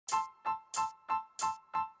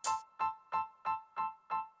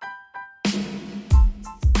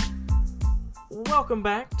Welcome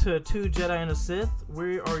back to Two Jedi and a Sith.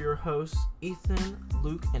 We are your hosts, Ethan,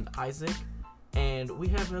 Luke, and Isaac, and we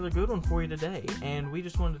have another good one for you today. And we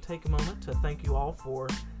just wanted to take a moment to thank you all for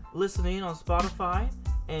listening on Spotify.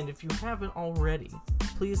 And if you haven't already,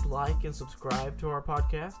 please like and subscribe to our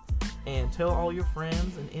podcast, and tell all your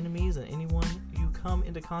friends and enemies and anyone you come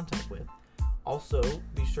into contact with. Also,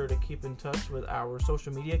 be sure to keep in touch with our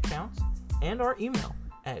social media accounts and our email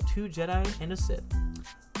at 2JediandASith.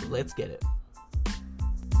 Let's get it.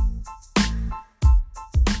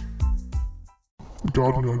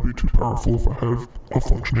 God, I'd be too powerful if I had a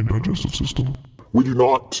functioning digestive system. We do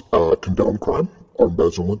not condone crime or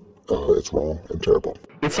embezzlement. It's wrong and terrible.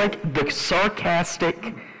 It's like the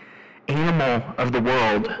sarcastic animal of the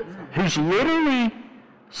world whose literally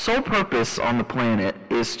sole purpose on the planet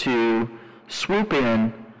is to swoop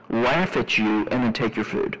in, laugh at you, and then take your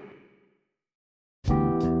food.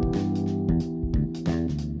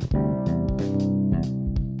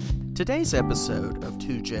 Today's episode of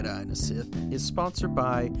Two Jedi and a Sith is sponsored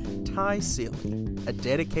by Ty Seeley, a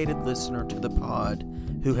dedicated listener to the pod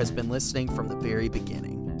who has been listening from the very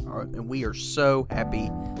beginning. And we are so happy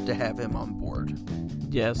to have him on board.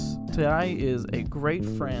 Yes, Ty is a great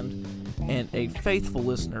friend and a faithful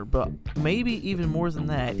listener, but maybe even more than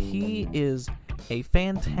that, he is a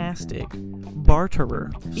fantastic barterer.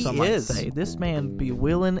 Some might say. This man be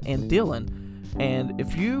willing and dealing. And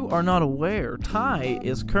if you are not aware, Ty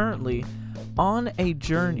is currently on a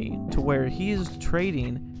journey to where he is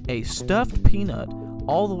trading a stuffed peanut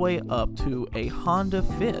all the way up to a Honda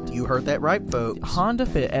Fit. You heard that right, folks. Honda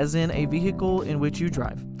Fit, as in a vehicle in which you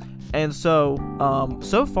drive. And so,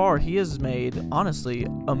 so far, he has made, honestly,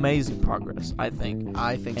 amazing progress, I think.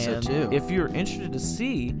 I think so, too. If you're interested to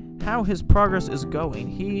see how his progress is going,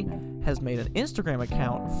 he has made an Instagram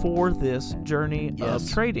account for this journey of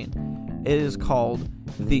trading. It is called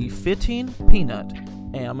The Fitting Peanut,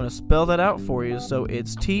 and I'm going to spell that out for you. So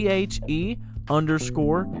it's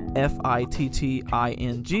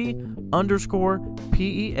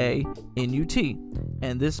THE_FITTING_PEANUT.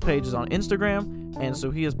 And this page is on Instagram, and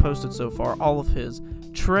so he has posted so far all of his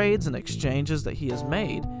trades and exchanges that he has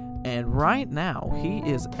made. And right now, he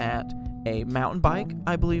is at a mountain bike,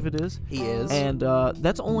 I believe it is. He is. And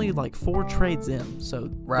that's only like 4 trades in. So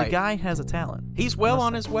the guy has a talent. He's well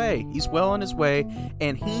on his way. He's well on his way,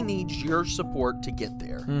 and he needs your support to get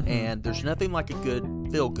there. Mm-hmm. And there's nothing like a good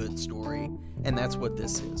feel-good story, and that's what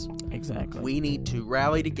this is. Exactly. We need to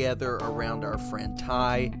rally together around our friend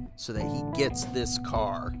Ty so that he gets this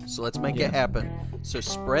car. So let's make it happen. So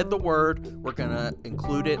spread the word. We're going to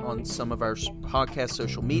include it on some of our podcast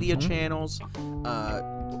social media channels.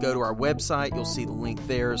 Go to our website. You'll see the link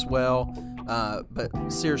there as well. But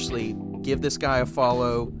seriously, give this guy a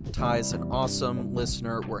follow. Ty's an awesome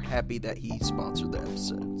listener. We're happy that he sponsored the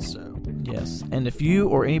episode. So yes, and if you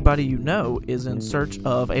or anybody you know is in search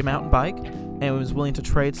of a mountain bike and is willing to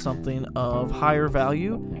trade something of higher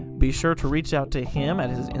value, be sure to reach out to him at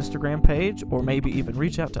his Instagram page, or maybe even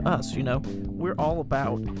reach out to us. You know, we're all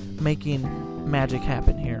about making magic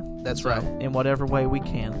happen here. That's right. In whatever way we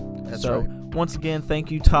can. That's right. Once again,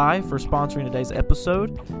 thank you, Ty, for sponsoring today's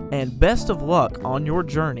episode, and best of luck on your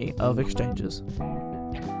journey of exchanges.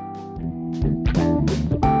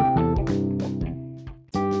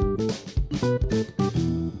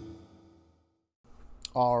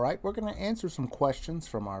 All right, we're going to answer some questions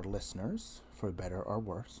from our listeners, for better or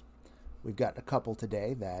worse. We've got a couple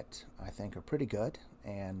today that I think are pretty good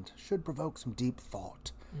and should provoke some deep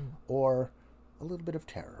thought or a little bit of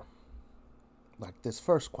terror. Like this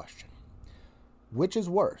first question. Which is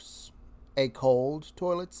worse, a cold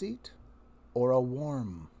toilet seat or a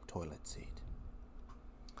warm toilet seat?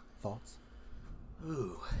 Thoughts?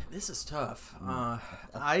 Ooh, this is tough. I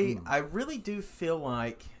really do feel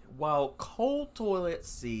like while cold toilet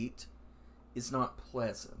seat is not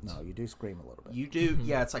pleasant. No, you do scream a little bit. You do,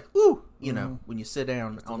 yeah, it's like, ooh, you know, when you sit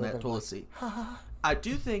down on that toilet seat. I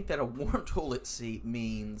do think that a warm toilet seat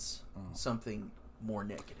means something more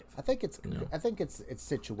negative. I think it's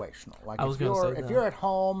situational. Like I was if you're at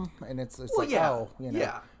home and it's well, like, yeah, oh, you know.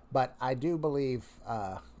 Yeah. But I do believe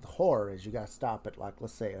the horror is you got to stop at, like,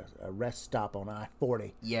 let's say a rest stop on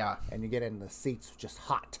I-40. Yeah. And you get in the seats just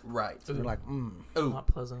hot. Right. So you're like, Ooh. Not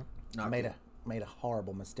pleasant. I made a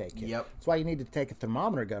horrible mistake here. Yep. That's why you need to take a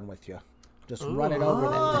thermometer gun with you. Just run it over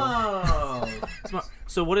that thing.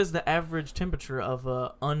 So what is the average temperature of an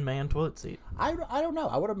unmanned toilet seat? I don't know.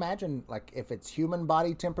 I would imagine, like, if it's human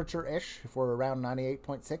body temperature-ish, if we're around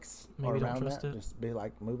 98.6 or around that, just be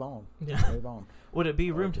like, move on. Yeah. Move on. Would it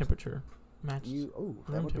be room temperature? Match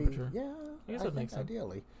room temperature? Yeah, I guess I that think makes sense.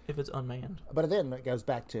 ideally. If it's unmanned. But then it goes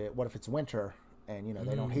back to, what if it's winter and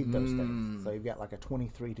they don't heat those things. So you've got like a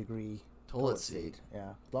 23-degree Toilet seat. Yeah,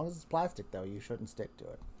 as long as it's plastic though, you shouldn't stick to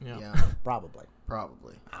it. Yeah. Probably.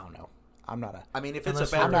 Probably. I don't know. I'm not a. I mean, if it's a I'm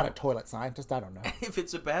bathroom, not a toilet scientist. I don't know. if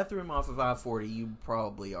it's a bathroom off of I-40, you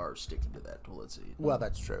probably are sticking to that toilet seat. Well,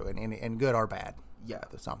 that's true, and good or bad. Yeah.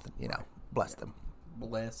 There's something, bless them.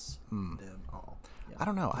 Bless them all. Yeah. I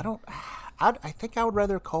don't know. I think I would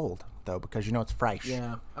rather cold though, because it's fresh.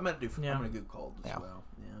 Yeah, I'm gonna go cold as well.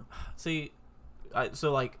 Yeah. See,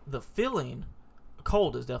 so like the feeling,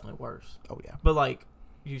 cold is definitely worse. Oh yeah. But like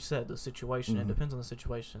you said, the situation, it depends on the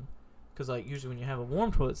situation. Because like usually when you have a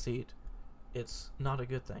warm toilet seat, it's not a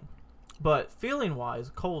good thing. But feeling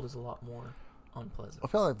wise, cold is a lot more unpleasant. I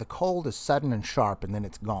feel like the cold is sudden and sharp, and then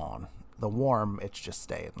it's gone. The warm, it's just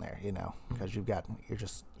staying there, because your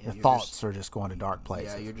thoughts are just going to dark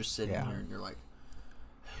places. Yeah, you're just sitting here and you're like,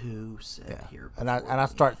 who said here? And I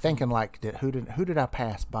start thinking like, who did I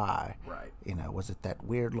pass by? Right. Was it that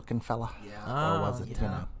weird looking fella? Yeah. Or was it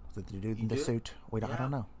was it the dude in the suit? I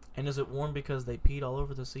don't know. And is it warm because they peed all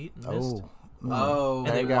over the seat and missed? Oh,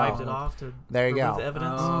 and they you wiped go. it off to There you remove go. the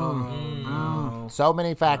evidence? Oh. So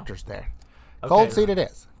many factors there. Okay. Cold seat it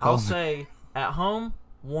is. I'll Cold. say at home,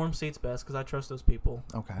 warm seat's best because I trust those people.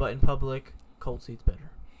 Okay. But in public, cold seat's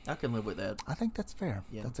better. I can live with that. I think that's fair.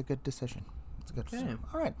 Yeah. That's a good decision. That's a good Okay. decision.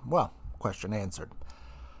 All right. Well, question answered.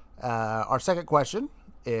 Our second question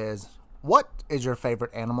is, what is your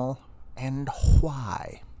favorite animal and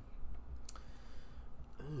why?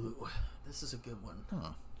 Ooh, this is a good one.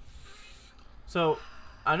 So,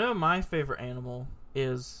 I know my favorite animal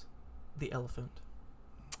is the elephant.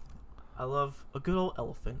 I love a good old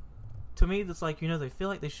elephant. To me, that's like, they feel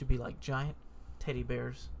like they should be like giant teddy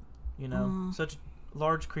bears. Such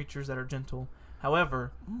large creatures that are gentle.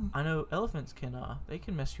 However, I know elephants they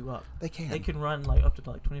can mess you up. They can. They can run like up to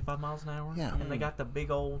like 25 miles an hour. Yeah. And they got the big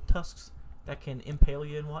old tusks that can impale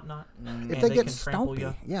you and whatnot. If And they get can trample stompy,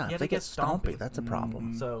 you. if they get stompy, that's a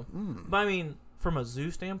problem. So, but I mean, from a zoo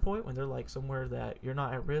standpoint, when they're like somewhere that you're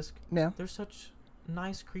not at risk, Yeah. they're such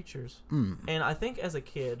nice creatures. And I think as a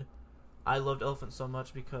kid, I loved elephants so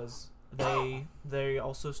much because they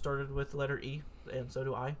also started with letter E, and so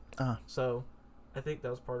do I. So I think that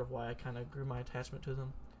was part of why I kind of grew my attachment to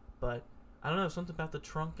them. But I don't know, something about the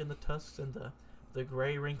trunk and the tusks and the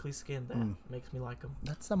gray wrinkly skin that makes me like them.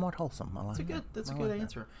 That's somewhat wholesome. I like that. That's a I good like that.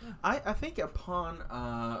 answer. I think upon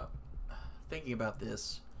thinking about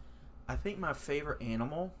this, I think my favorite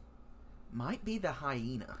animal might be the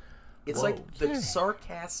hyena. It's like the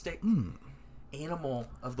sarcastic animal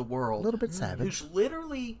of the world. A little bit savage. Whose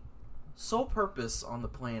literally sole purpose on the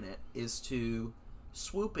planet is to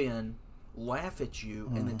swoop in, laugh at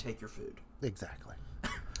you, and then take your food. Exactly.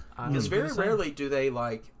 Because very rarely do they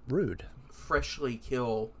Rude. freshly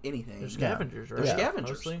kill anything. They're scavengers, right? They're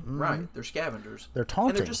scavengers, Mostly. right? They're scavengers. They're taunting.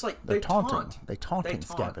 And they're just like They're they taunting. taunt. They taunting They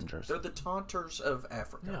taunt. scavengers. They're the taunters of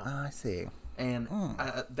Africa. Yeah. I see. And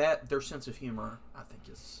that their sense of humor, I think,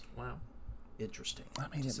 is Wow. interesting.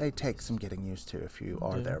 I mean, it may take some getting used to if you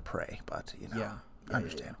are their prey, but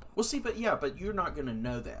understandable. Well, see, but you're not going to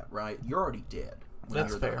know that, right? You're already dead. when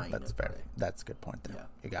That's you're the fair. hyena That's fair. prey. That's a good point there. Yeah.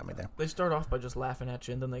 You got me there. They start off by just laughing at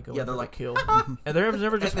you, and then they go. Yeah, in they're for like, the kill, and there's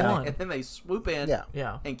never just one. And then they swoop in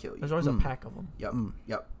Yeah. and kill you. There's always a pack of them.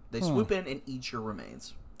 Yep. They swoop in and eat your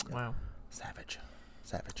remains. Wow. Savage.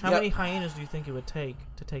 How many hyenas do you think it would take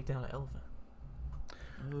to take down an elephant?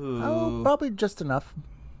 Ooh. Oh, probably just enough.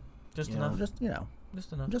 Just enough. Just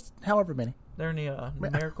Just enough. just however many. There any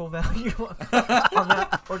numerical value on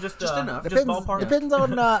that, or just enough. Just ballpark. Depends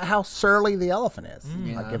on how surly the elephant is.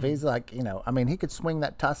 Yeah. Like if he's like, I mean, he could swing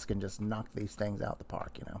that tusk and just knock these things out the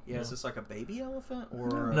park. Yeah, is this like a baby elephant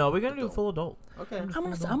or? No, we're gonna do a adult? full adult. Okay. I'm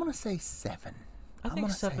gonna say 7. I think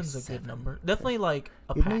gonna say 7's a good 7. number. Definitely like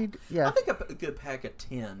a You pack. need, I think a good pack of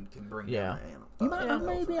 10 can bring down an animal. You might,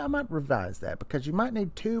 elephant. I might revise that because you might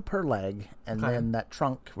need 2 per leg, and Okay. then that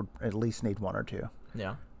trunk would at least need 1 or 2.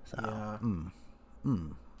 Yeah. So, Yeah.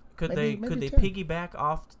 Could Maybe they 10. piggyback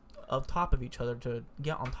off top of each other to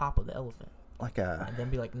get on top of the elephant like a and then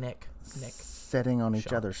be like neck? sitting on each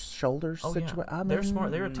shot. other's shoulders Oh yeah. situation. They're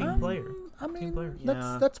smart. They're a team player. I mean, Team player.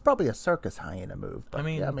 Yeah. that's probably a circus hyena move. But I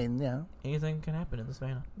mean- yeah, Anything can happen in the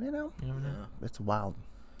savannah. you know, You never know. it's a wild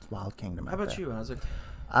kingdom. How out about there. you, Isaac?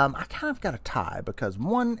 I kind of got a tie because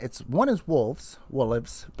one is wolves,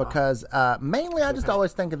 because mainly I just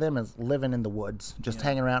always think of them as living in the woods, just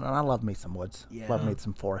hanging around, and I love me some woods, love me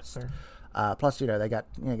some forest. Fair. Plus, they got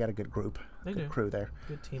a good group, They good do. crew there,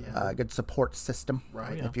 Good team. good support system,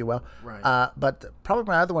 Right. if you will. Right. But probably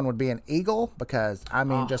my other one would be an eagle because I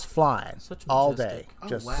mean just flying such all majestic. day, Oh,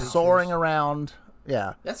 just wow. soaring around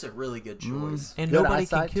Yeah. That's a really good choice. And Good nobody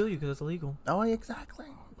eyesight. can kill you because it's illegal. Oh, exactly.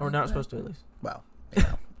 Or not supposed to, at least. Well,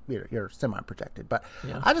 you're semi-protected. But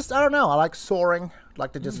Yeah. I don't know. I like soaring. I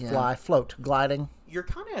like to just fly, float, gliding. You're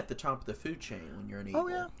kind of at the top of the food chain when you're an eagle. Oh,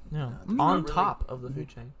 yeah. Yeah. not On really- top of the food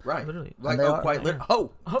chain. Right. Literally. Like, they oh, are- quite yeah. literally.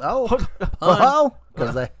 Oh, Oh,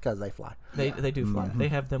 because they fly. They do fly. They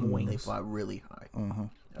have them wings. they fly really high.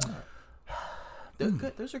 They're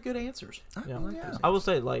good. Those are good answers. Yeah. Yeah. I will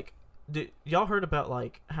say, like, y'all heard about,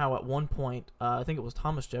 like, how at one point, I think it was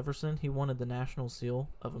Thomas Jefferson, he wanted the national seal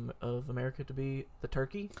of America to be the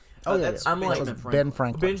turkey. Oh, yeah, That's yeah. I'm like- Benjamin Ben Franklin.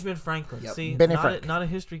 Franklin. Benjamin Franklin. Yep. See, Benny not, Frank. not a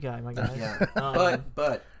history guy, my guy. Yeah.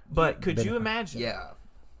 But could Benny you Frank. imagine Yeah.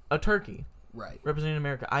 a turkey Right. representing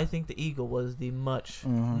America? I think the eagle was the much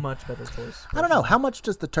better choice. I don't know. How much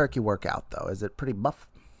does the turkey work out, though? Is it pretty buff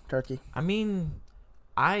turkey? I mean,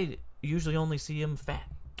 I usually only see him fat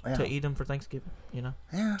Yeah. to eat him for Thanksgiving. You know.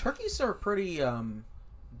 Yeah. Turkeys are pretty.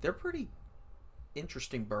 They're pretty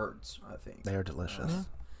interesting birds. I think They are delicious.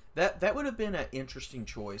 that would have been an interesting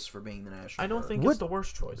choice for being the national. I don't bird. think it's the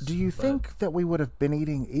worst choice. Do you but- think that we would have been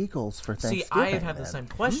eating eagles for See, Thanksgiving? I had the then? same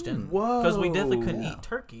question Whoa. because we definitely couldn't Yeah. eat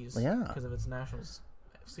turkeys Yeah. because of its national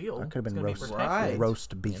seal. That could have It's been gonna be roast, protected, Right.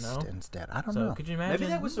 roast beast know? instead. I don't So know. could you imagine?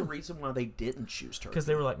 Maybe that was the reason why they didn't choose turkey. because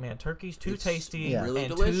they were like, man, turkey's too It's tasty Yeah. really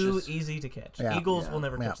and delicious. too easy to catch. Yeah. Eagles Yeah. will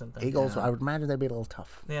never Yeah. catch them. Eagles, Yeah. I would imagine they'd be a little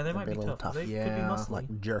tough. Yeah, they They'd might be a little tough. They could be Yeah. muscly.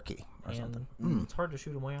 like jerky or and something. it's hard to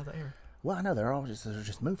shoot them way out of the air. Well, I know they're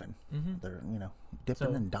just moving. Mhm. They're dipping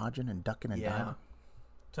So- and dodging and ducking and Yeah. diving.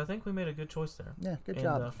 So I think we made a good choice there. Yeah, good in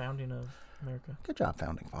job. the founding of America. Good job,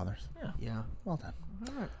 founding fathers. Yeah. Yeah. Well done.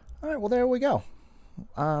 All right. All right, well there we go.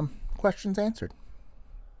 Questions answered.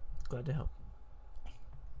 Glad to help.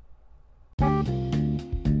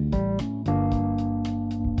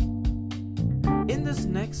 In this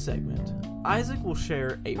next segment, Isaac will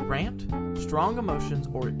share a rant, strong emotions,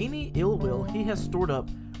 or any ill will he has stored up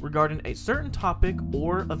regarding a certain topic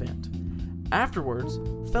or event. Afterwards,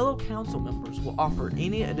 fellow council members will offer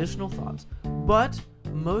any additional thoughts, but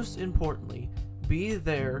most importantly, be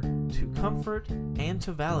there to comfort and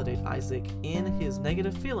to validate Isaac in his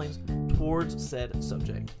negative feelings towards said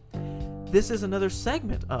subject. This is another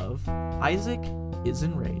segment of Isaac is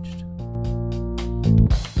Enraged.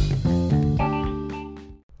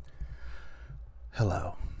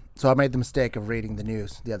 Hello. So I made the mistake of reading the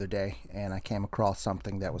news the other day, and I came across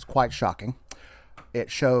something that was quite shocking.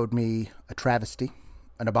 It showed me a travesty,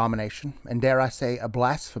 an abomination, and dare I say, a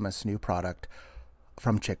blasphemous new product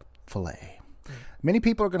from Chick-fil-A. Many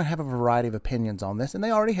people are going to have a variety of opinions on this, and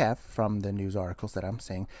they already have from the news articles that I'm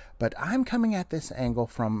seeing, but I'm coming at this angle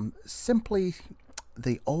from simply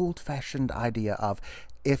the old-fashioned idea of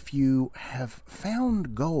if you have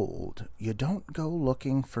found gold, you don't go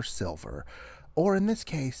looking for silver, or in this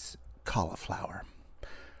case, cauliflower.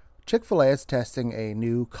 Chick-fil-A is testing a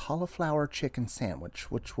new cauliflower chicken sandwich,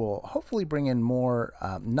 which will hopefully bring in more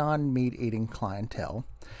non-meat eating clientele.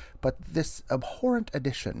 But this abhorrent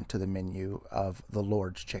addition to the menu of the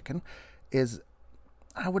Lord's Chicken is,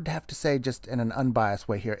 I would have to say, just in an unbiased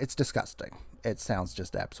way here, it's disgusting. It sounds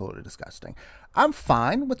just absolutely disgusting. I'm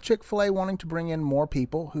fine with Chick-fil-A wanting to bring in more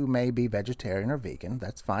people who may be vegetarian or vegan.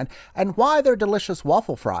 That's fine. And why their delicious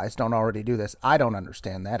waffle fries don't already do this, I don't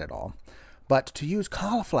understand that at all. But to use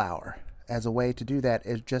cauliflower as a way to do that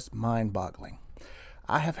is just mind-boggling.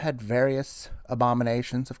 I have had various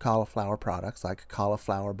abominations of cauliflower products like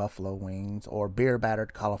cauliflower buffalo wings or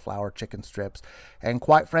beer-battered cauliflower chicken strips, and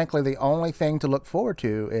quite frankly, the only thing to look forward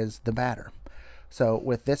to is the batter. So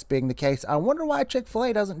with this being the case, I wonder why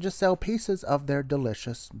Chick-fil-A doesn't just sell pieces of their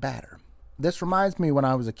delicious batter. This reminds me when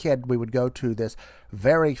I was a kid, we would go to this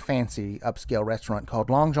very fancy upscale restaurant called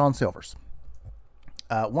Long John Silver's.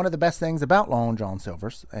 One of the best things about Long John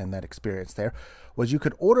Silver's and that experience there was you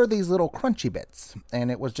could order these little crunchy bits,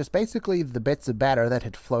 and it was just basically the bits of batter that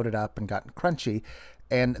had floated up and gotten crunchy,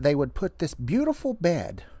 and they would put this beautiful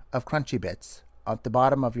bed of crunchy bits at the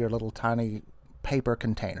bottom of your little tiny paper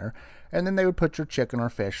container, and then they would put your chicken or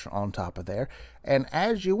fish on top of there, and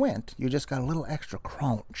as you went, you just got a little extra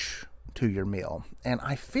crunch to your meal. And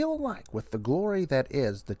I feel like with the glory that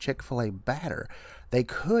is the Chick-fil-A batter, they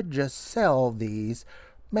could just sell these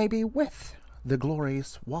maybe with the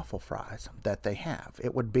glorious waffle fries that they have.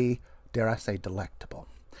 It would be, dare I say, delectable.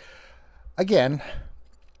 Again,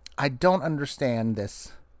 I don't understand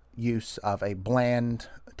this use of a bland,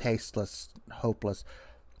 tasteless, hopeless,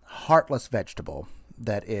 heartless vegetable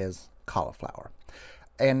that is cauliflower.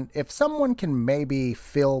 And if someone can maybe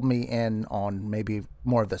fill me in on maybe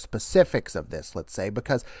more of the specifics of this, let's say,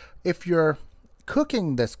 because if you're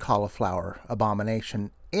cooking this cauliflower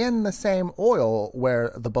abomination in the same oil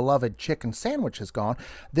where the beloved chicken sandwich has gone,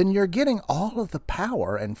 then you're getting all of the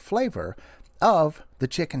power and flavor of the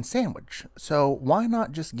chicken sandwich. So why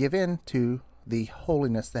not just give in to the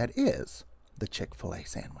holiness that is the Chick-fil-A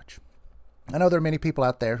sandwich? I know there are many people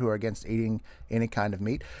out there who are against eating any kind of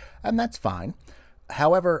meat, and that's fine.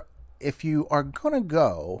 However, if you are going to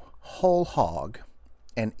go whole hog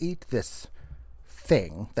and eat this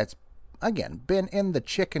thing that's, again, been in the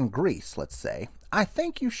chicken grease, let's say, I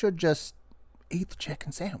think you should just eat the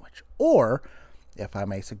chicken sandwich. Or, if I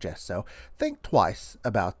may suggest so, think twice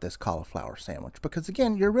about this cauliflower sandwich, because,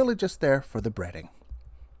 again, you're really just there for the breading.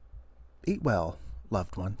 Eat well,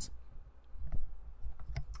 loved ones.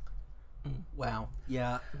 Wow.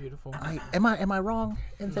 Yeah. Beautiful. Am I wrong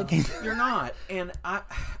in thinking? You're not. And I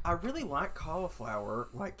really like cauliflower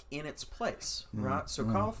like in its place, right? So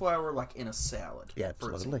cauliflower like in a salad, Yeah,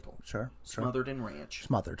 for absolutely. example. Sure. Smothered in ranch.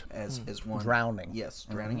 Smothered. As one. Drowning. Yes,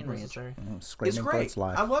 drowning in ranch. Necessary. It's Screaming for great. its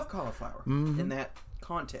life. I love cauliflower in that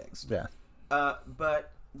context. Yeah.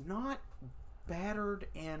 But not battered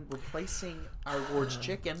and replacing our Lord's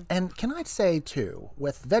chicken. And can I say, too,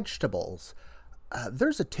 with vegetables,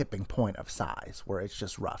 there's a tipping point of size where it's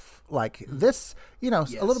just rough. Like this, a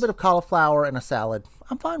little bit of cauliflower in a salad,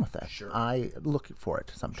 I'm fine with that. Sure. I look for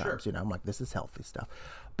it sometimes, Sure. I'm like, this is healthy stuff.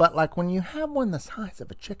 But like when you have one the size of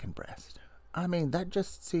a chicken breast, I mean, that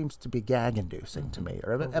just seems to be gag-inducing to me.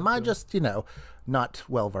 Or am I just, not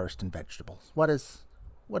well-versed in vegetables? What is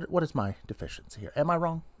my deficiency here? Am I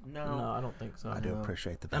wrong? No, I don't think so. I do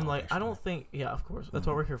appreciate the validation. I'm like, I don't think. Yeah, of course. That's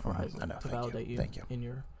what we're here for, Isaac, I know, to thank you. validate you, Thank you. in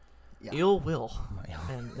your ill will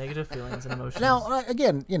and negative feelings and emotions. Now,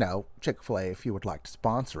 again, Chick-fil-A, if you would like to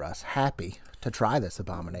sponsor us, happy to try this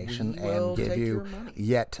abomination We will and give take you your money.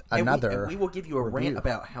 yet And another. we will give you a rant review.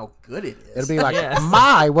 about how good it is. It'll be like, Yes.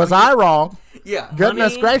 was I wrong? yeah.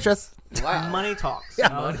 Goodness Money- gracious. Wow. Money talks.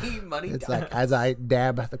 Money. It's like as I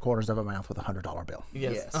dab the corners of my mouth with a $100 bill.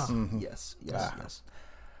 Yes. Yes. Oh. Yes. Yes.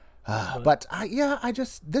 But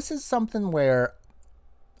this is something where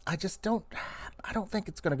I don't think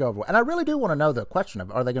it's going to go over well. And I really do want to know the question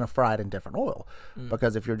of, are they going to fry it in different oil?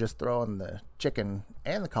 Because if you're just throwing the chicken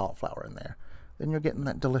and the cauliflower in there, then you're getting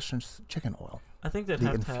that delicious chicken oil. I think they'd The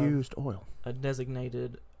have to infused have oil. a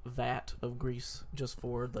designated vat of grease just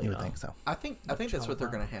for the. You would think so. I think that's what they're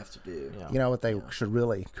going to have to do. Yeah. You know what they should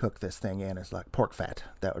really cook this thing in is like pork fat.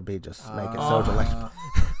 That would be just make it so delectable.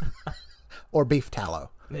 Or beef tallow.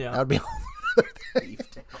 Yeah. That would be. Beef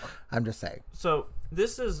tallow. I'm just saying. So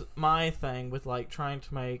this is my thing with like trying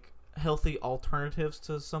to make healthy alternatives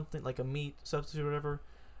to something like a meat substitute or whatever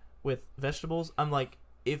with vegetables. I'm like,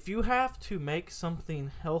 if you have to make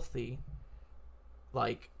something healthy,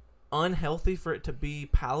 like unhealthy for it to be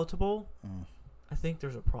palatable, I think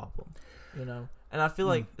there's a problem, And I feel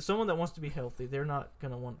like someone that wants to be healthy, they're not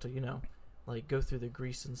going to want to, like go through the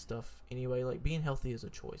grease and stuff anyway. Like being healthy is a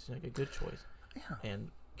choice, like a good choice. Yeah. And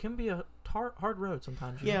can be a hard road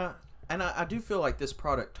sometimes. Yeah. And I do feel like this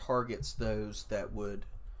product targets those that would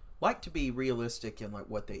like to be realistic in like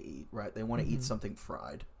what they eat, right? They want to eat something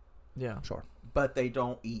fried, Yeah. Sure. but they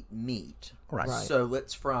don't eat meat. Right. So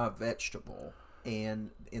let's fry a vegetable. And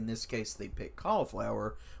in this case, they pick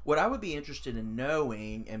cauliflower. What I would be interested in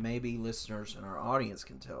knowing, and maybe listeners in our audience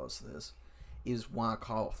can tell us this, is why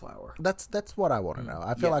cauliflower? That's what I want to know.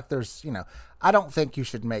 I feel like there's, I don't think you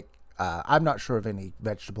should make. I'm not sure of any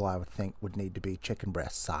vegetable I would think would need to be chicken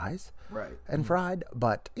breast size Right. and fried.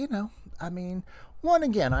 But, one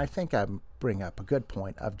again, I think I bring up a good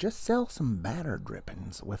point of just sell some batter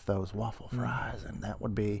drippings with those waffle fries. And that's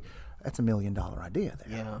 $1 million idea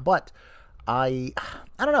there. Yeah. But I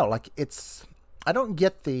don't know, like I don't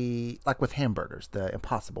get like with hamburgers, the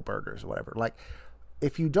Impossible Burgers or whatever. Like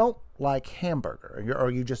if you don't like hamburger or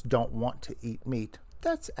you just don't want to eat meat,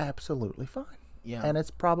 that's absolutely fine. Yeah. And it's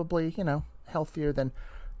probably, healthier than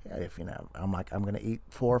if, I'm like, I'm going to eat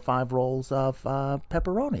 4 or 5 rolls of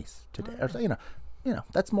pepperonis today. Or,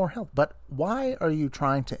 that's more health. But why are you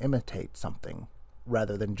trying to imitate something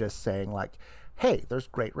rather than just saying like, hey, there's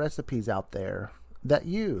great recipes out there that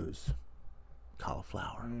use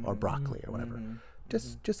cauliflower or broccoli or whatever.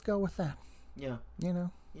 Just go with that. Yeah. Yeah.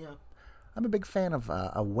 I'm a big fan of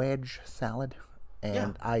a wedge salad,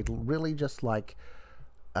 and I really just like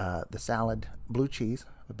the salad blue cheese,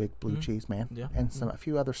 a big blue cheese man, and a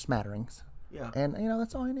few other smatterings. Yeah. And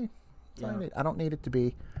that's all you need. That's all I need. I don't need it to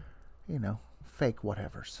be, fake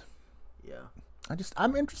whatevers. Yeah.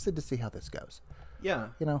 I'm interested to see how this goes. Yeah.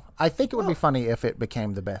 I think it would be funny if it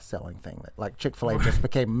became the best-selling thing. That like Chick-fil-A just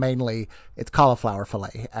became mainly it's cauliflower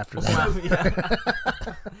fillet after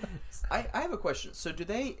that. I have a question. So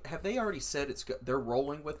have they already said they're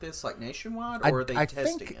rolling with this like nationwide, or are they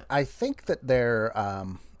testing it? I think that they're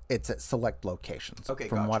it's at select locations. Okay,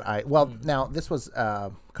 from gotcha. now this was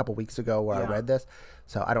a couple weeks ago where I read this,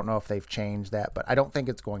 so I don't know if they've changed that, but I don't think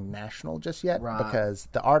it's going national just yet because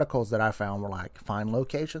the articles that I found were like find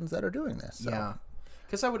locations that are doing this. So. Yeah,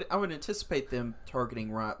 because I would anticipate them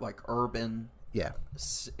targeting like urban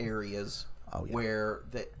areas. Where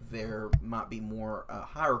there might be more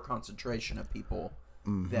higher concentration of people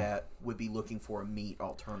that would be looking for a meat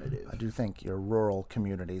alternative. I do think your rural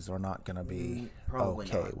communities are not going to be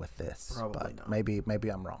with this. Probably but not. Maybe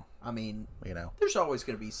I'm wrong. I mean, there's always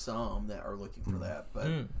going to be some that are looking for that.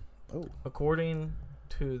 But according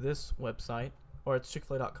to this website, or it's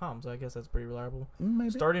Chick-fil-A.com, so I guess that's pretty reliable. Maybe.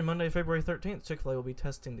 Starting Monday, February 13th, Chick-fil-A will be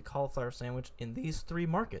testing the cauliflower sandwich in these 3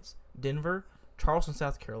 markets: Denver, Charleston,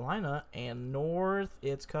 South Carolina, and North.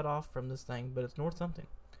 It's cut off from this thing, but it's North something.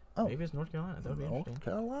 Oh, maybe it's North Carolina. That would be interesting. North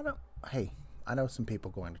Carolina. Hey, I know some people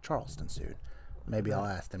going to Charleston soon. Maybe I'll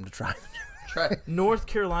ask them to try. North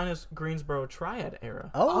Carolina's Greensboro Triad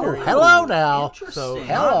era. Oh, hello now. Interesting. So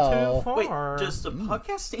hello. Not too far. Wait, does the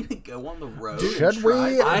podcast need to go on the road? Should we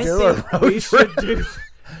I do a think road we trip? should do.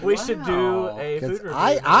 We should do a food review.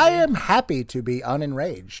 I am happy to be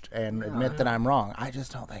unenraged and admit that I'm wrong. I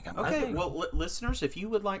just don't think I'm okay. Well, listeners, if you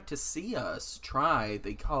would like to see us try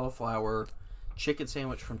the cauliflower chicken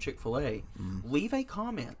sandwich from Chick-fil-A, leave a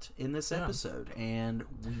comment in this episode, and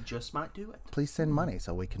we just might do it. Please send money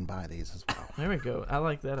so we can buy these as well. There we go. I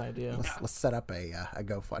like that idea. Let's set up a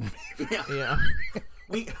GoFundMe. Yeah.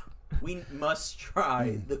 We must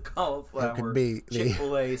try the cauliflower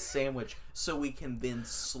Chick-fil-A sandwich so we can then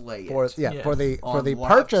slay it. For the live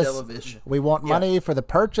purchase, television. we want money for the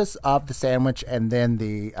purchase of the sandwich and then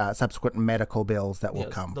the subsequent medical bills that will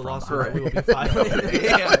come the from lawsuit will be filed.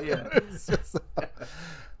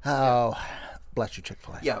 Oh, bless you,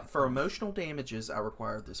 Chick-fil-A. Yeah, for emotional damages, I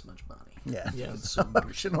require this much money. Yeah. Yes.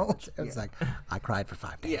 Emotional. It's like, I cried for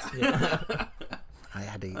 5 days. Yeah. I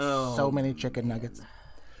had to eat so many chicken nuggets.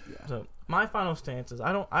 So my final stance is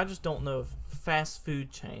I just don't know if fast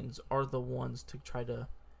food chains are the ones to try to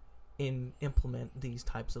implement these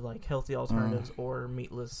types of like healthy alternatives or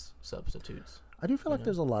meatless substitutes. I do feel like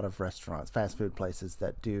there's a lot of restaurants, fast food places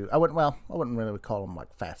that do. I wouldn't really call them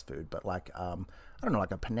like fast food, but like I don't know,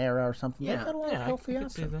 like a Panera or something. Yeah. They've got a lot of healthy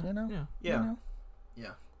options. Yeah.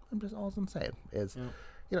 I'm just all I'm saying is,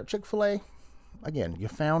 Chick-fil-A. Again, you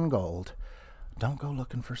found gold. Don't go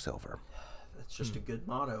looking for silver. That's just a good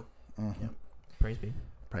motto. Mm-hmm. Yeah. Praise be.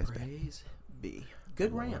 Praise be.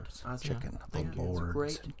 Good rant. Chicken. Thank you.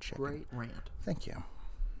 It's a great rant. Thank you.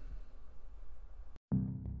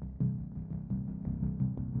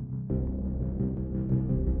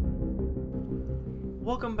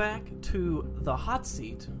 Welcome back to the hot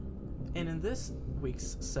seat, and in this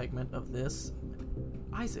week's segment of this,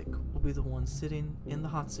 Isaac will be the one sitting in the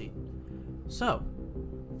hot seat. So,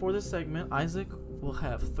 for this segment, Isaac will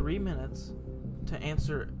have 3 minutes to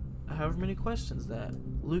answer however many questions that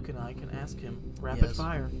Luke and I can ask him rapid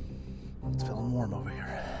fire. It's feeling warm over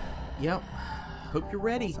here. Yep. Hope you're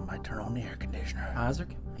ready. Somebody turn on the air conditioner. Isaac,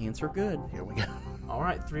 answer good. Here we go. All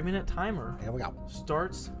right, 3-minute timer. Here we go.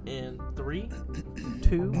 Starts in 3,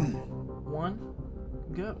 2, 1,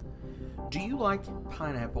 go. Do you like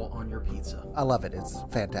pineapple on your pizza? I love it. It's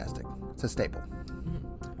fantastic. It's a staple.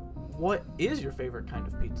 What is your favorite kind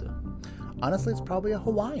of pizza? Honestly, it's probably a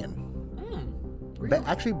Hawaiian. Really?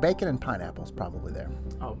 Actually, bacon and pineapple is probably there.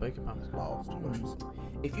 Oh, bacon pineapple. Oh, it's delicious.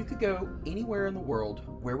 If you could go anywhere in the world,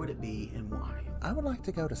 where would it be and why? I would like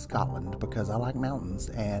to go to Scotland because I like mountains,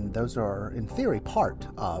 and those are, in theory, part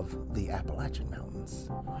of the Appalachian Mountains.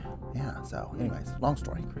 Yeah, so anyways, long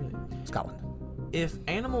story. Crazy. Scotland. If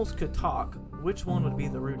animals could talk, which one would be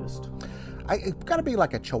the rudest? It's got to be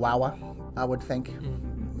like a Chihuahua, I would think.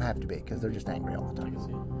 Have to be, because they're just angry all the time.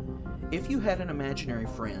 If you had an imaginary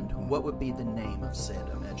friend, what would be the name of said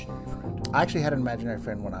imaginary friend? I actually had an imaginary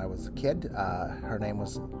friend when I was a kid. Her name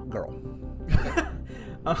was Girl.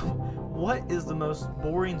 What is the most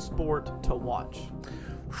boring sport to watch?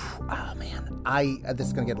 Oh, man. This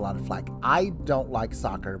is going to get a lot of flack. I don't like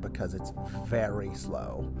soccer because it's very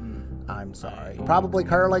slow. I'm sorry. Probably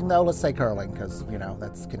curling, though. Let's say curling because,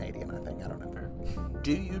 that's Canadian, I think. I don't know.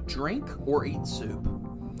 Do you drink or eat soup?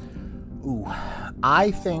 Ooh,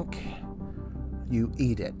 I think you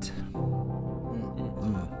eat it.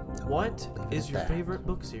 What is your favorite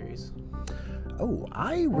book series? Oh,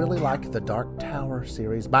 I really like the Dark Tower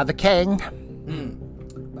series by the King.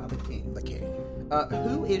 By the King. The King.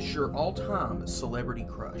 Who is your all-time celebrity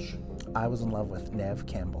crush? I was in love with Neve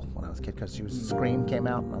Campbell when I was a kid because Scream came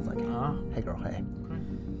out, and I was like, hey girl, hey.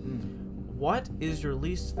 What is your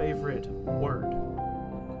least favorite word?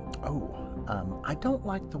 I don't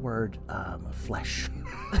like the word flesh.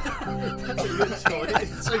 That's a good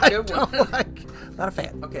choice. It's a good one. Not a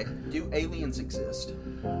fan. Okay, do aliens exist?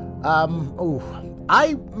 I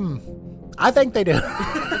think they do.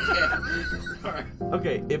 All right.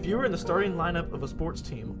 Okay, if you were in the starting lineup of a sports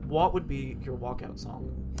team, what would be your walkout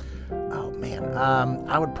song? Oh man,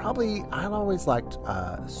 I always liked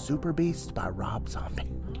Super Beast by Rob Zombie.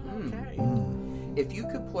 Okay. If you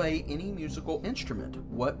could play any musical instrument,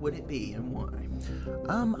 what would it be and why?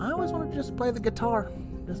 I always wanted to just play the guitar,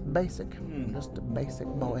 just basic, just a basic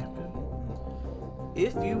boy.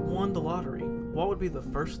 If you won the lottery, what would be the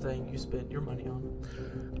first thing you spent your money on?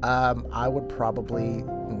 I would probably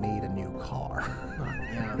need a new car.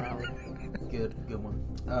 Yeah, good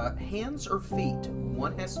one. Hands or feet?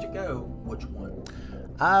 One has to go. Which one?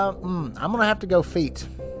 I'm gonna have to go feet.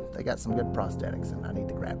 They got some good prosthetics, and I need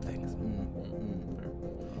to grab things.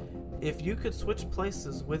 If you could switch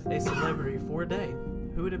places with a celebrity for a day,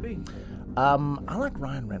 who would it be? I like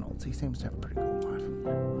Ryan Reynolds. He seems to have a pretty cool life.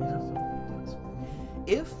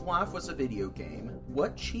 If life was a video game,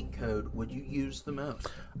 what cheat code would you use the most?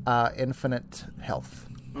 Infinite health.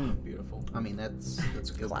 Beautiful. I mean, that's a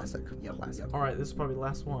good Classic. One. Yep, Classic. yep. All right, this is probably the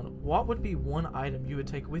last one. What would be one item you would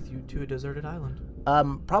take with you to a deserted island?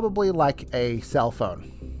 Probably like a cell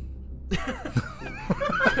phone. Okay.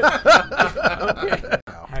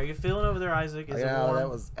 How are you feeling over there, Isaac? Is it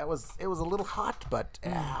warm? It was a little hot, but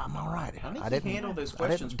I'm all right. I think you handled those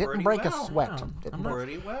questions didn't pretty break well. a sweat. Yeah, Didn't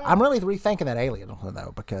Pretty well. I'm really rethinking that alien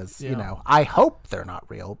though, because Yeah. I hope they're not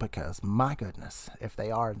real, because my goodness, if they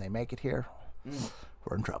are and they make it here,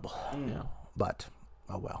 we're in trouble. Yeah. But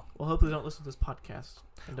oh well. Well, hopefully they don't listen to this podcast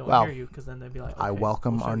and don't Well, hear you, because then they'd be like, I okay,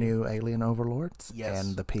 welcome we'll show our you. new alien overlords Yes.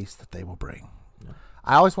 and the peace that they will bring. Yeah.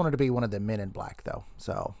 I always wanted to be one of the Men in Black, though.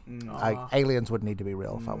 So Aw. aliens would need to be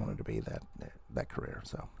real if I wanted to be that career.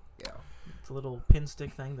 So Yeah. It's a little pin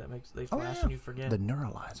stick thing that makes they flash and you forget. the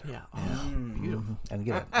neuralizer. Yeah. Oh, beautiful. And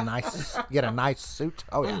get a nice suit.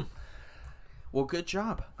 Oh yeah. Well, good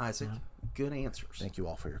job, Isaac. Good answers. Thank you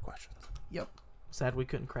all for your questions. Yep. Sad we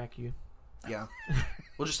couldn't crack you. Yeah.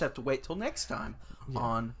 We'll just have to wait till next time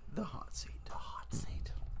on The Hot Seat. The hot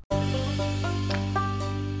seat.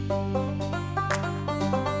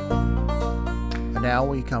 And now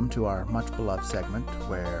we come to our much beloved segment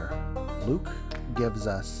where Luke gives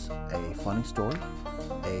us a funny story,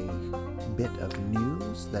 a bit of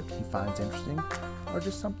news that he finds interesting, or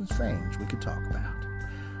just something strange we could talk about.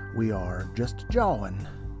 We are just jawing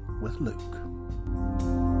with Luke.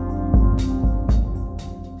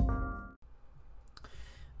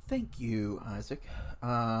 Thank you, Isaac.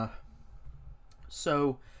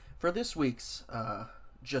 So, for this week's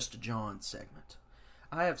Just John segment,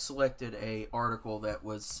 I have selected a article that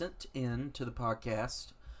was sent in to the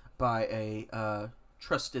podcast by a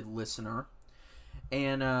trusted listener,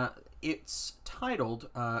 and it's titled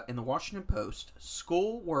in the Washington Post,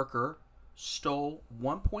 "School Worker Stole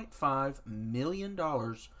 $1.5 million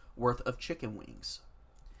worth of chicken wings."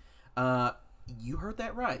 You heard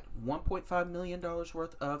that right. $1.5 million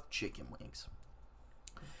worth of chicken wings.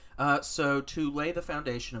 So to lay the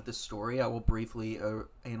foundation of this story, I will briefly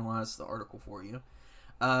analyze the article for you.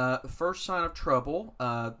 First sign of trouble.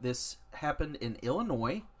 This happened in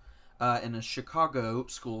Illinois, in a Chicago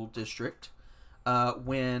school district,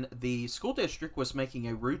 when the school district was making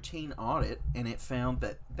a routine audit, and it found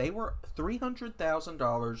that they were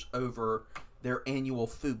 $300,000 over their annual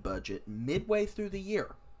food budget midway through the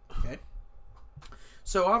year. Okay.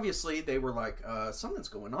 So obviously they were like, something's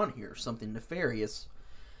going on here, something nefarious.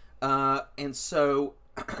 And so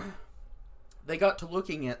they got to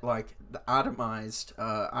looking at like the itemized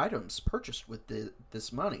items purchased with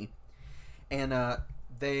this money. And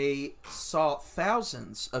they saw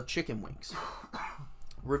thousands of chicken wings.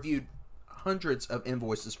 Reviewed hundreds of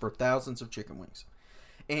invoices for thousands of chicken wings.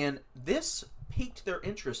 And this piqued their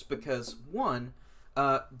interest because, one,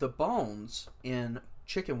 the bones in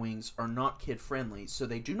chicken wings are not kid friendly, so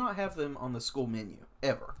they do not have them on the school menu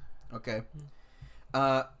ever. Okay.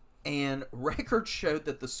 And records showed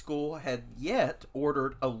that the school had yet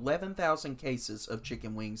ordered 11,000 cases of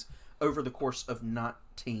chicken wings over the course of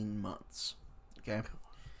 19 months. Okay.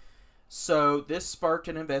 So this sparked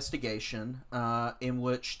an investigation in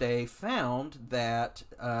which they found that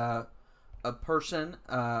a person,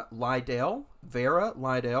 Vera Lydell,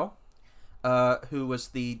 who was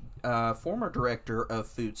the former director of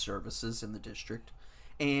food services in the district,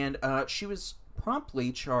 and she was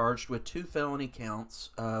promptly charged with 2 felony counts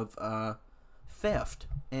of theft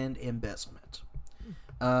and embezzlement.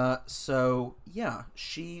 So yeah,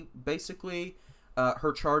 she basically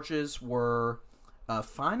Her charges were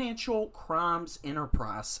financial crimes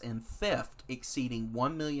enterprise and theft exceeding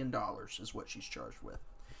 $1 million is what she's charged with.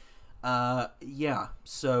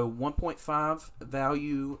 So 1.5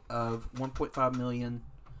 value of 1.5 million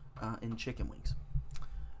in chicken wings.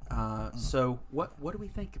 So what do we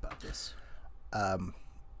think about this?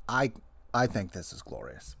 I think this is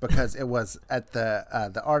glorious because it was at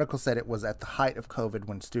the article said it was at the height of COVID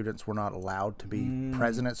when students were not allowed to be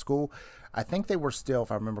present at school. I think they were still,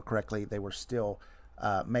 if I remember correctly, they were still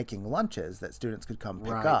making lunches that students could come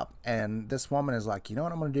pick up. And this woman is like, you know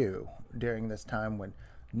what I'm going to do during this time when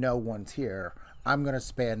no one's here? I'm going to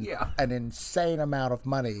spend an insane amount of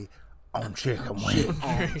money on chicken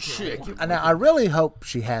wings. And now I really hope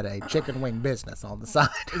she had a chicken wing business on the side.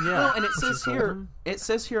 Well, and it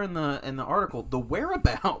says here in the article, the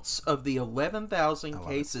whereabouts of the 11,000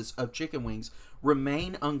 cases of chicken wings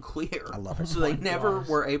remain unclear. I love it. So they never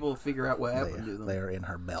were able to figure out what happened to them. They are in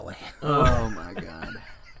her belly. Oh my God.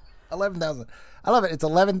 11,000. I love it. It's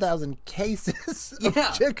 11,000 cases of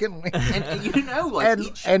chicken wings. And you know, like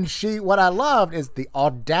and she, what I loved is the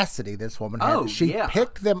audacity this woman had. She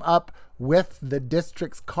picked them up with the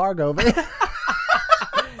district's cargo van.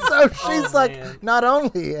 So she's not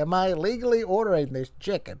only am I legally ordering this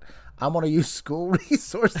chicken, I'm going to use school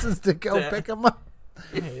resources to go pick them up.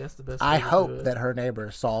 Hey, that's the best. I hope that her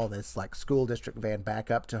neighbors saw this school district van back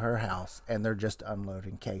up to her house, and they're just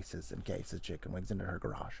unloading cases and cases of chicken wings into her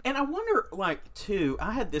garage. And I wonder, too,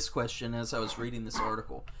 I had this question as I was reading this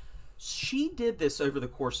article. She did this over the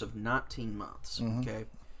course of 19 months, okay?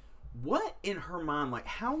 What, in her mind,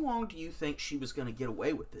 how long do you think she was going to get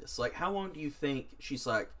away with this? How long do you think she's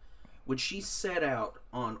when she set out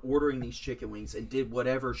on ordering these chicken wings and did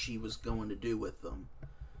whatever she was going to do with them,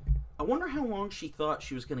 I wonder how long she thought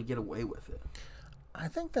she was going to get away with it. I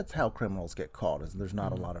think that's how criminals get caught, is there's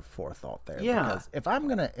not a lot of forethought there. Yeah. Because if I'm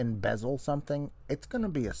going to embezzle something, it's going to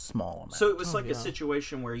be a small amount. So it was a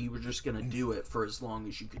situation where you were just going to do it for as long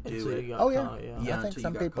as you could do it. Oh, yeah. I think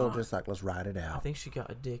some people are just let's ride it out. I think she got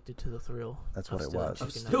addicted to the thrill. That's what it was.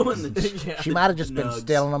 Stealing the She might have just been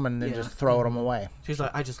stealing them and then just throwing them away. She's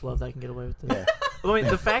like, I just love that I can get away with this. Yeah. I mean,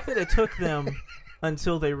 the fact that it took them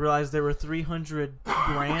until they realized they were $300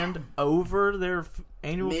 grand over their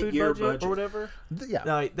annual food budget or whatever.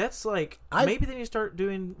 Yeah, that's maybe they need to start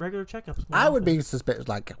doing regular checkups. I would be suspicious.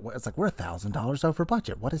 It's we're $1,000 over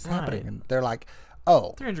budget. What is happening? And they're like,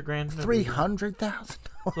 oh, $300 grand, $300,000.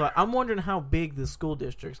 So I'm wondering how big the school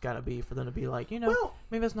district's got to be for them to be like, maybe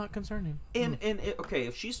that's not concerning. Okay,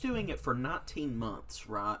 if she's doing it for 19 months,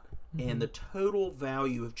 right, and the total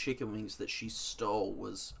value of chicken wings that she stole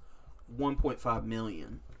was $1.5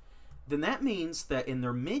 million, then that means that in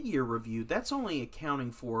their mid-year review, that's only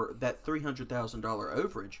accounting for that $300,000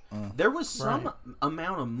 overage. There was some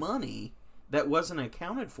amount of money that wasn't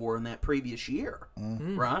accounted for in that previous year,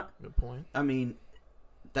 right? Good point. I mean,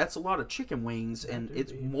 that's a lot of chicken wings, and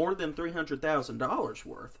it's more than $300,000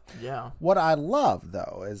 worth. Yeah. What I love,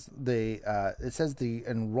 though, is it says the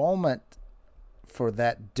enrollment for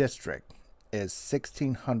that district is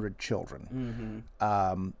 1,600 children.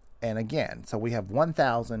 And again, so we have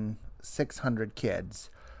 1,600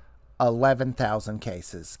 kids, 11,000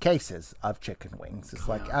 cases of chicken wings. It's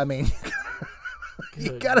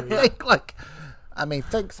you gotta think,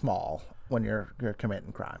 think small when you're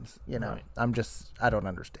committing crimes. Right. I don't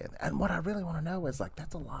understand. And what I really want to know is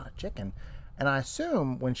that's a lot of chicken. And I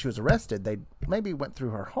assume when she was arrested, they maybe went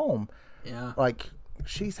through her home. Yeah.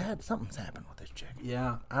 Something's happened with this chicken.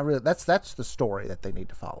 Yeah. That's the story that they need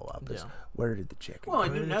to follow up. Is where did the chicken? Well,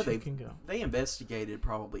 and they investigated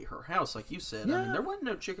probably her house, like you said. Yeah. I mean, there wasn't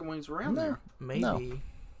no chicken wings around there. Maybe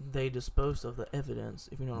they disposed of the evidence.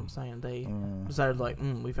 If you know what I'm saying, they decided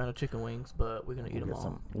we found a chicken wings, but we're gonna eat them all.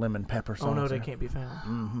 Some lemon pepper sauce. Oh no, they can't be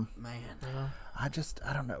found. Man. I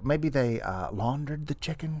don't know. Maybe they laundered the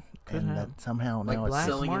chicken that somehow now it's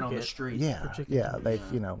selling it on the street. Yeah. They've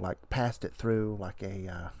passed it through a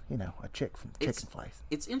chicken place.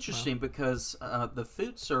 It's interesting because the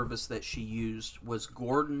food service that she used was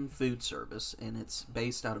Gordon Food Service, and it's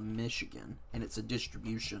based out of Michigan, and it's a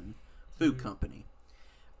distribution food company.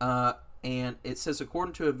 And it says,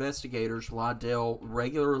 according to investigators, Liddell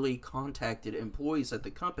regularly contacted employees at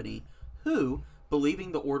the company who,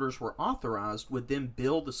 believing the orders were authorized, would then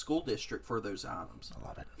bill the school district for those items. I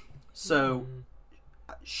love it. So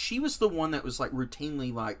she was the one that was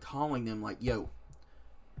routinely calling them yo,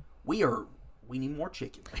 we need more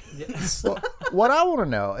chicken. Yes. Well, what I want to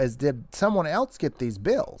know is, did someone else get these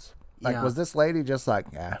bills? Was this lady just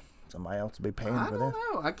somebody else will be paying for this? I don't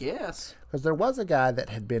know, I guess. Because there was a guy that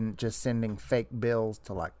had been just sending fake bills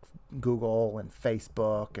to Google and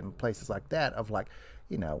Facebook and places like that of like,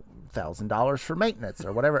 $1,000 for maintenance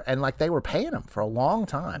or whatever, and like they were paying him for a long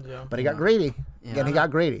time, but he got greedy. Again, he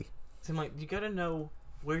got greedy. Seems like you got to know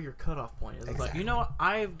where your cutoff point is. It's like, Exactly. what?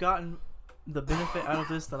 I've gotten the benefit out of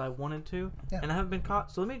this that I wanted to, and I haven't been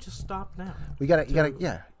caught. So let me just stop now. You got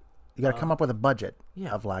to come up with a budget Yeah.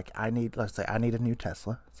 of like, let's say I need a new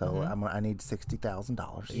Tesla, so I need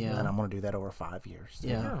 $60,000, and I'm going to do that over 5 years.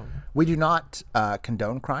 Yeah. We do not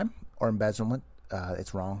condone crime or embezzlement.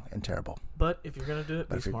 It's wrong and terrible. But if you're gonna do it,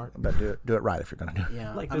 be smart. But do it right if you're going to do it.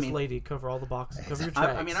 Yeah. Like this lady, cover all the boxes, cover your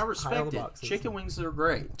tracks. I mean, I hide all respect the it. boxes. Chicken wings are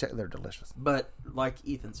great. They're delicious. But like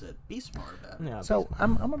Ethan said, be smart about it. Yeah. So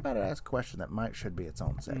I'm about to ask a question that should be its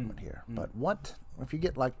own segment here. But what if you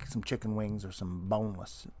get like some chicken wings or some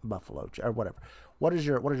boneless buffalo or whatever? What is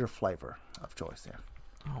your flavor of choice here?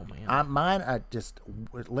 Oh man. Mine just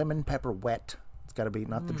lemon pepper wet. It's got to be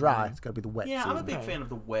not the dry. It's got to be the wet. Yeah, I'm a seasoning. big fan of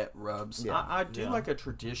the wet rubs. Yeah. I do like a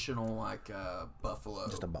traditional buffalo.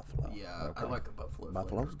 Just a buffalo. Yeah, Okay. I like a buffalo.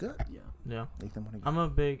 Buffalo's flavor. good. Yeah. Yeah. Ethan, what do you I'm a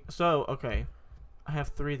big okay. I have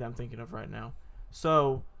 3 that I'm thinking of right now.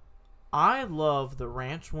 So I love the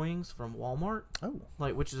ranch wings from Walmart. Oh.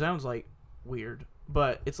 Which sounds like weird,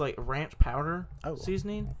 but it's like ranch powder Oh.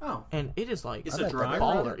 seasoning. Oh. And it is like It's I a bet dry that-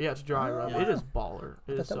 baller. rub. Yeah, it's a dry rub. Yeah. It is baller.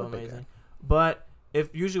 It is that so would be amazing. good. But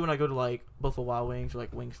usually when I go to like Buffalo Wild Wings or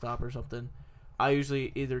like Wingstop or something, I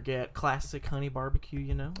usually either get classic honey barbecue,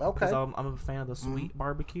 Okay. because I'm a fan of the sweet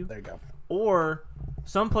barbecue. There you go. Or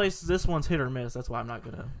some places this one's hit or miss. That's why I'm not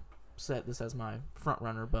gonna set this as my front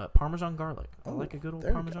runner. But Parmesan garlic. I like a good old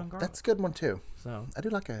There you Parmesan go. garlic. That's a good one too. So I do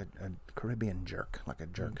like a Caribbean jerk, like a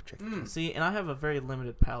jerk chicken. see, and I have a very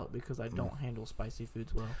limited palate because I don't handle spicy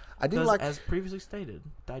foods well. I do 'Cause like. as previously stated,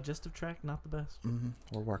 digestive tract not the best.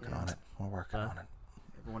 We're working on it. We're working on it.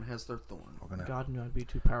 Everyone has their thorn. We're gonna. God knew I'd be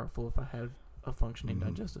too powerful if I had a functioning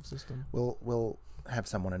digestive system. We'll have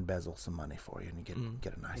someone embezzle some money for you, and you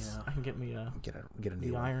get a nice I can get me get a new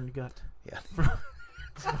the one. iron gut. Yeah.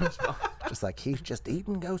 SpongeBob. Just like he's just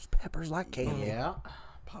eating ghost peppers like candy. Yeah.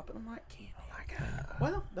 Popping them like candy.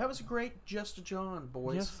 Well, that was a great Just a John,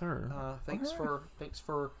 boys. Yes, sir. Thanks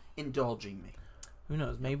for indulging me. Who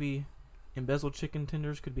knows? Maybe embezzled chicken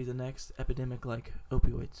tenders could be the next epidemic, like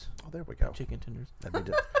opioids. Oh, there we go. Chicken tenders.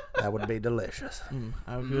 That would be delicious.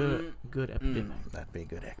 A good epidemic. That'd be a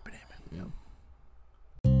good epidemic. Yeah.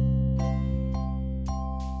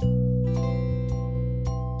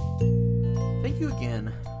 Thank you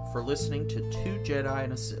again for listening to Two Jedi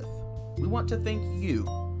and a Sith. We want to thank you,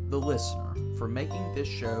 the listener, for making this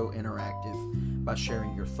show interactive by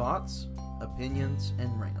sharing your thoughts, opinions,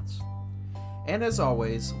 and rants. And as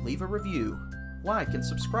always, leave a review, like and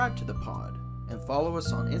subscribe to the pod, and follow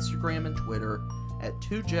us on Instagram and Twitter at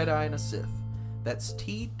Two Jedi and a Sith. That's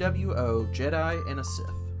TWO Jedi and a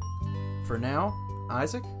Sith. For now,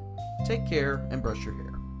 Isaac, take care and brush your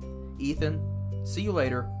hair. Ethan, see you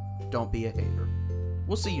later. Don't be a hater.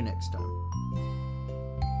 We'll see you next time.